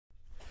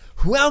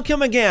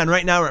Welcome again.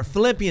 Right now we're at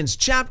Philippians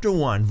chapter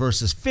 1,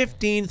 verses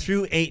 15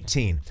 through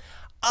 18.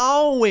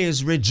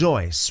 Always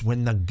rejoice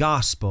when the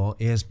gospel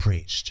is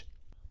preached.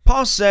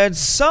 Paul said,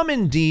 some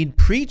indeed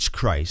preach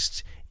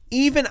Christ,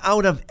 even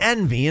out of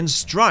envy and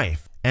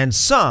strife, and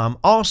some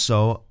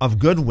also of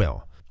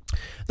goodwill.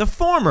 The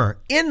former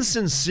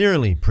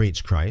insincerely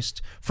preach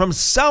Christ from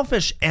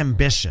selfish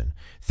ambition,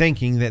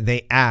 thinking that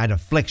they add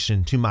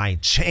affliction to my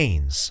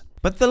chains.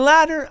 But the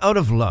latter out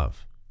of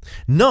love,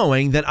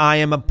 knowing that I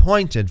am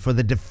appointed for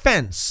the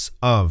defense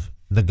of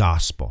the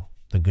gospel,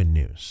 the good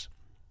news.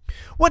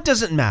 What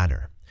does it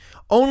matter?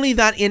 Only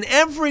that in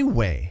every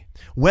way,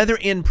 whether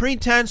in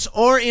pretense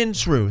or in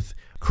truth,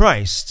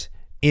 Christ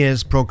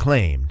is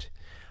proclaimed.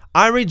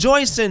 I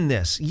rejoice in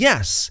this,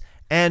 yes,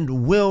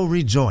 and will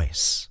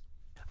rejoice.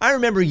 I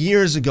remember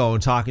years ago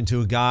talking to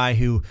a guy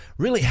who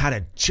really had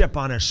a chip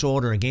on his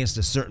shoulder against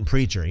a certain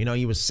preacher. You know,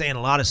 he was saying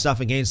a lot of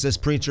stuff against this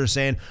preacher,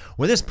 saying,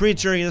 well, this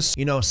preacher is,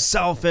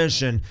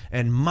 selfish and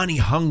money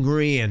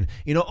hungry and,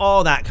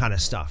 all that kind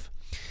of stuff.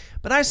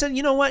 But I said,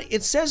 you know what?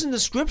 It says in the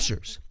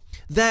scriptures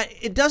that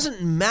it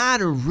doesn't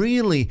matter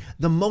really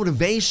the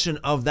motivation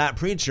of that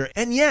preacher.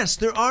 And yes,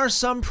 there are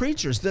some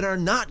preachers that are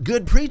not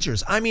good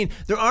preachers. I mean,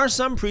 there are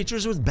some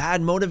preachers with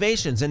bad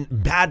motivations and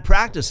bad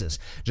practices,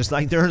 just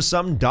like there are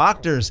some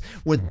doctors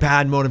with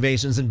bad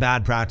motivations and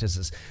bad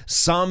practices.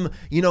 Some,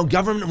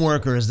 government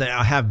workers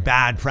that have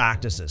bad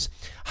practices.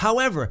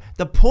 However,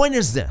 the point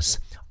is this: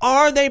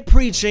 are they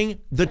preaching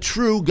the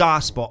true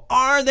gospel?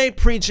 Are they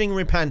preaching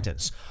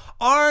repentance?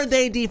 Are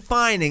they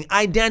defining,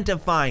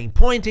 identifying,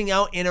 pointing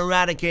out and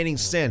eradicating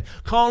sin,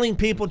 calling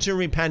people to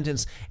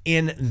repentance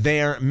in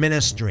their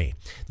ministry?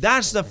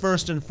 That's the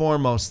first and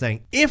foremost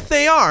thing. If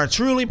they are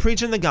truly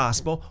preaching the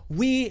gospel,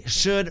 we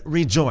should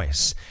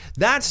rejoice.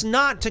 That's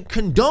not to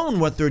condone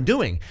what they're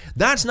doing.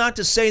 That's not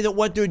to say that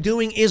what they're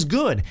doing is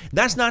good.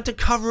 That's not to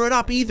cover it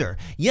up either.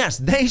 Yes,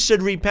 they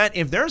should repent.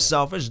 If they're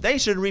selfish, they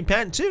should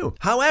repent too.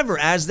 However,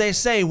 as they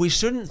say, we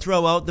shouldn't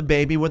throw out the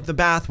baby with the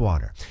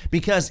bathwater,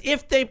 because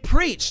if they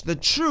preach the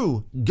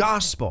true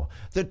gospel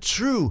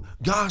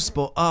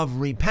of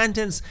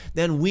repentance,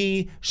 then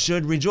we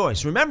should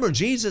rejoice. Remember,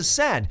 Jesus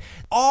said,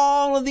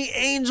 all of the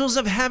angels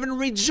of heaven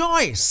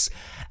rejoice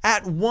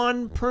at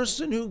one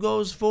person who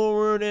goes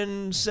forward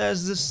and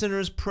says the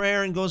sinner's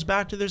prayer and goes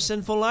back to their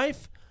sinful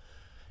life?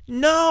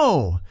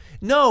 No,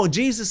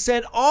 Jesus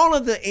said all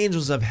of the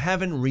angels of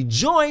heaven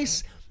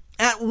rejoice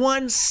at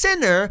one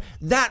sinner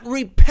that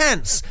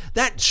repents,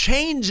 that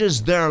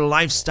changes their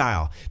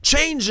lifestyle,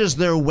 changes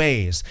their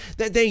ways.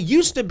 That they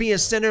used to be a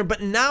sinner,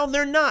 but now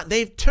they're not.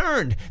 They've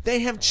turned. They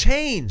have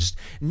changed.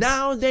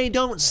 Now they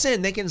don't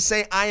sin. They can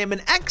say, I am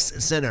an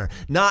ex-sinner,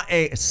 not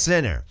a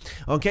sinner.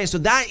 Okay, so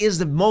that is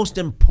the most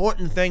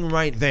important thing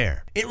right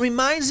there. It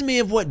reminds me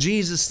of what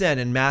Jesus said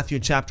in Matthew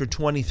chapter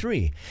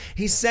 23.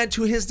 He said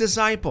to his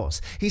disciples,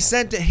 he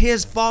said to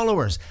his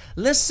followers,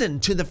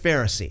 listen to the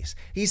Pharisees.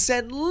 He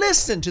said,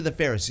 listen to the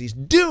Pharisees.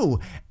 Do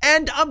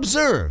and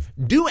observe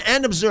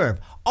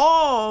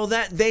all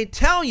that they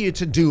tell you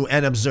to do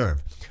and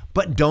observe.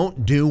 But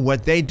don't do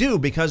what they do,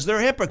 because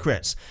they're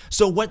hypocrites.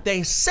 So what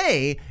they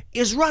say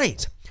is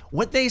right.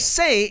 What they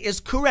say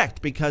is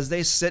correct, because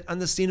they sit on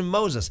the seat of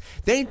Moses.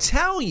 They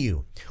tell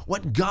you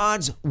what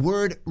God's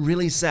word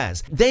really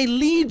says. They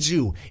lead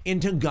you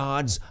into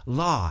God's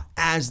law,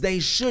 as they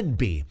should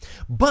be,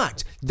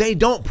 but they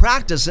don't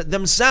practice it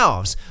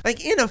themselves.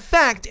 Like, in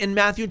effect, in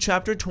Matthew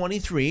chapter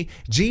 23,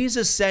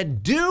 Jesus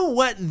said, do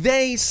what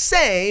they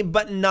say,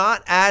 but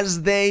not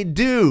as they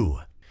do.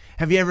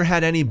 Have you ever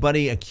had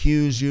anybody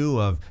accuse you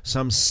of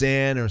some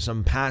sin or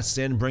some past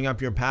sin, bring up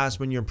your past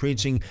when you're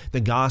preaching the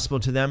gospel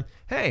to them?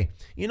 Hey,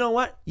 you know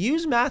what?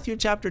 Use Matthew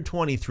chapter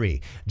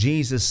 23.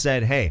 Jesus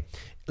said, hey,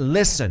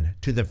 listen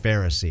to the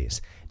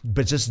Pharisees,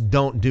 but just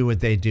don't do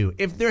what they do.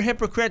 If they're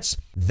hypocrites,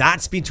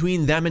 that's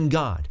between them and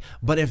God.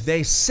 But if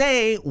they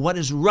say what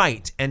is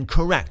right and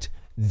correct,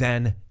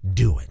 then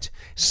do it.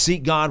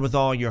 Seek God with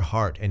all your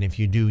heart, and if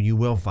you do, you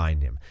will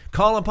find him.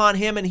 Call upon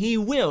him, and he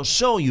will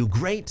show you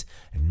great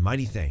and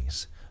mighty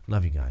things.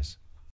 Love you guys.